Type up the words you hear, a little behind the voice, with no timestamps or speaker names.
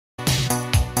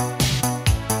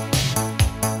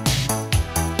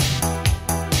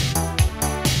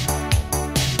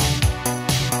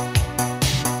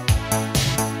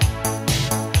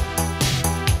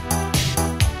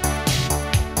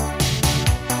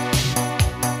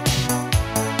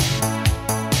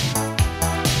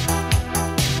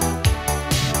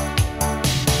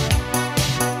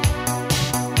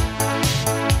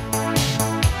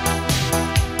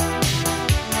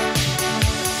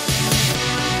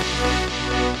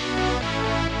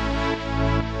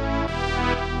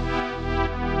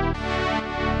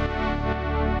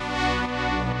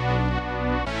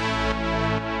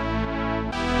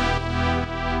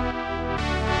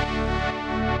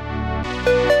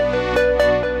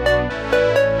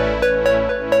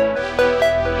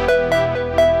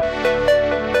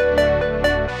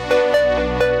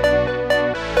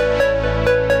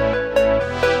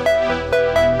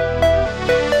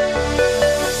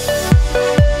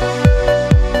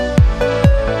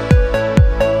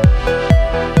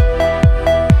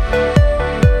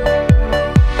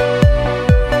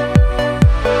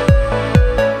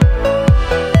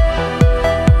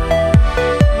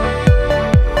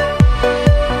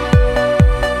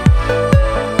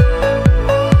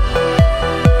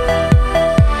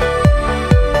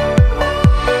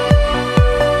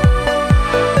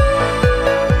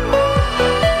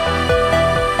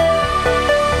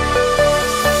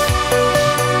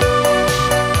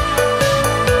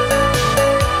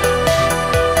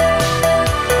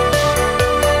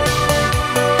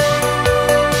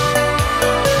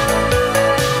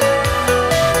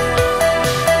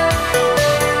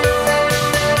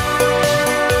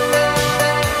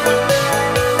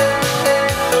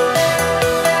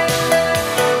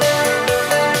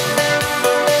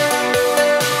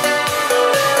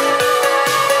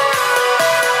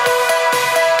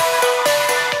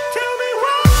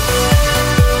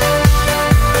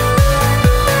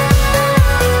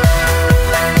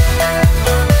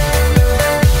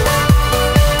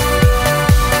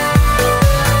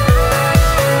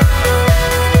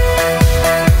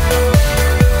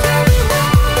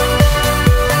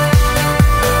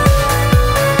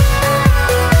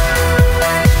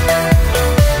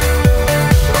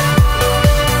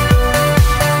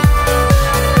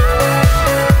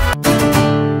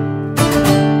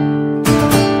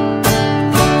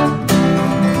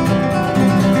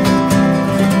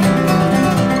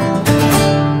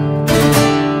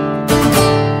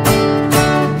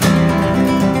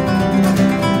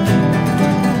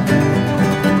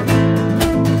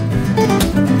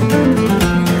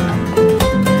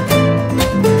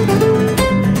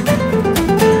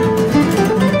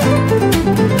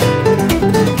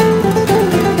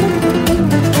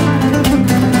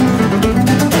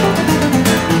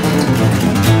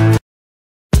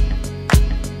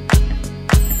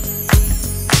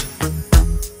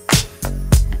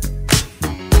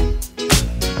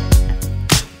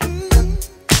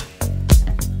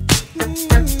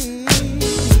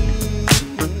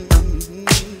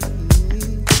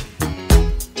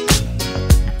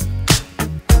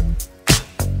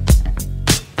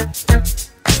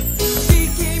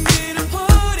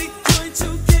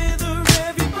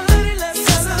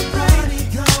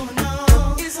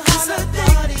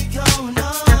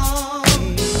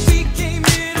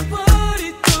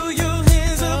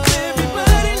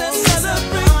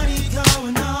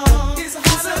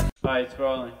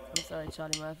sorry,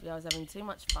 Charlie Murphy. I was having too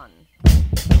much fun.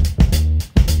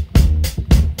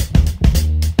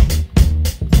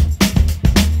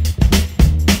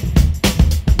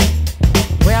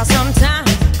 Well,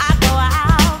 sometimes I go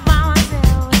out by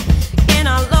myself and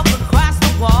I look across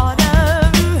the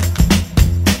water,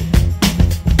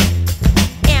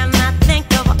 and I think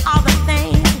of all the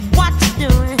things what you're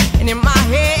doing, and in my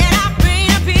head I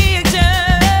paint a picture.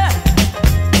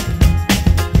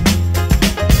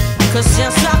 'Cause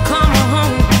since I come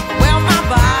home, well, my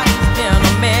body's been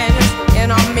a mess,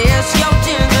 and I miss your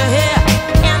ginger hair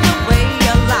and the way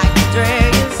you like to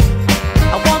dress.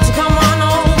 I want you to come on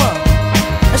over.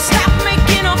 Stop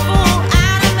making a fool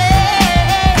out of me.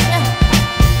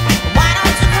 Why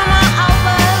don't you come on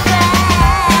over,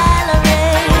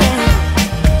 Valerie?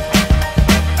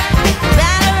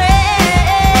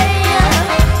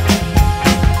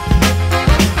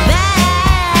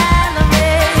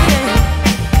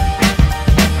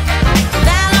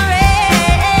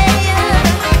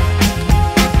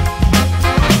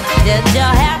 Did you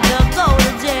have to go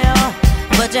to jail?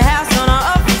 But your house on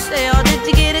up for sale. Did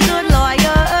you get a good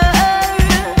lawyer?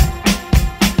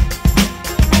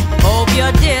 Hope you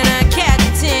didn't catch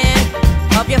a 10.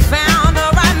 Hope you found the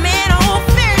right man who'll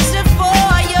fix it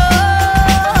for you.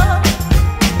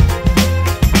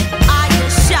 Are you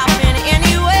shopping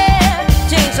anywhere?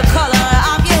 Change the color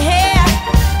of your hair.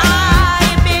 Are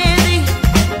you busy?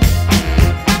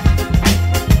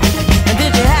 And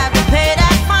did you have to pay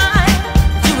that fine?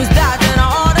 You was dodging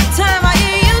all the time. Are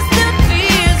you used to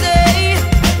busy?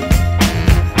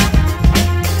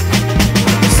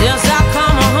 Since I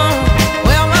come home,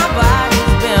 well, my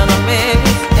body's been a mess,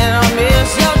 and I miss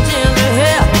your ginger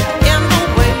hair and the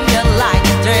way you like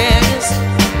to dress.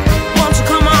 Won't you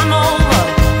come on over?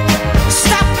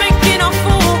 Stop making a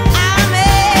fool out of me.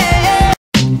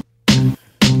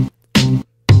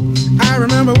 I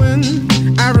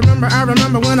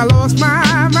remember when I lost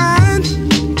my mind.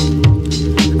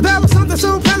 There was something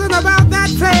so pleasant about that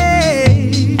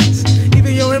place.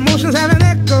 Even your emotions have an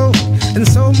echo in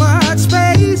so much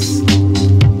space.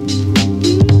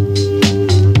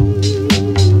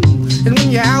 And when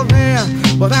you're out there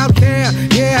without care,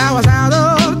 yeah, I was out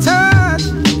of touch.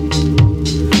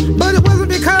 But it wasn't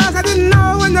because I didn't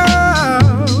know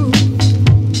enough.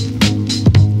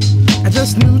 I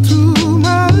just knew too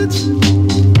much.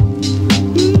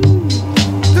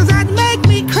 Does that make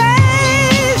me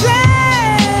crazy?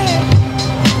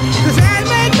 Does that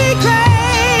make me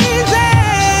crazy?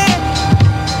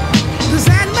 Does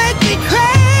that make me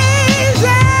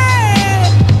crazy?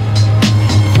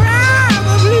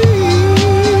 Probably.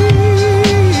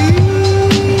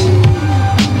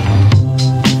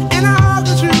 And I hope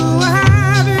that you are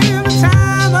having the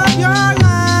time of your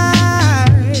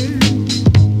life.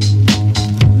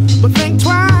 But think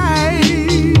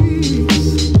twice.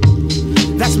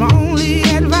 That's my only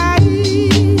advice.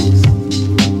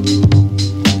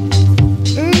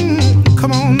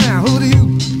 Come on now, who do you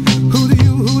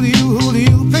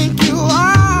think you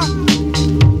are?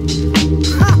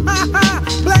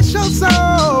 Bless your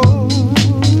soul.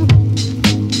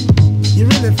 You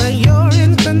really think you're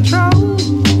in control?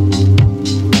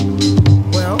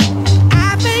 Well,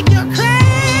 I think you're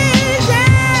crazy.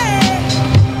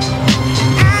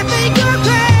 I think you're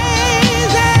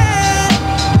crazy.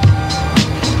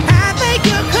 I think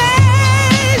you're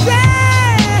crazy,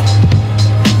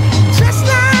 just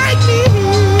like me.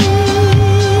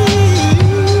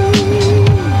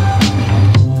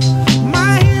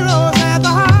 My heroes had the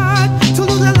heart to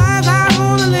lose their lives out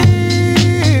on a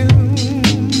limb,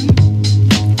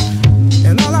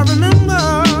 and all I remember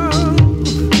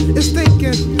is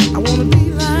thinking I wanna be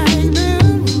like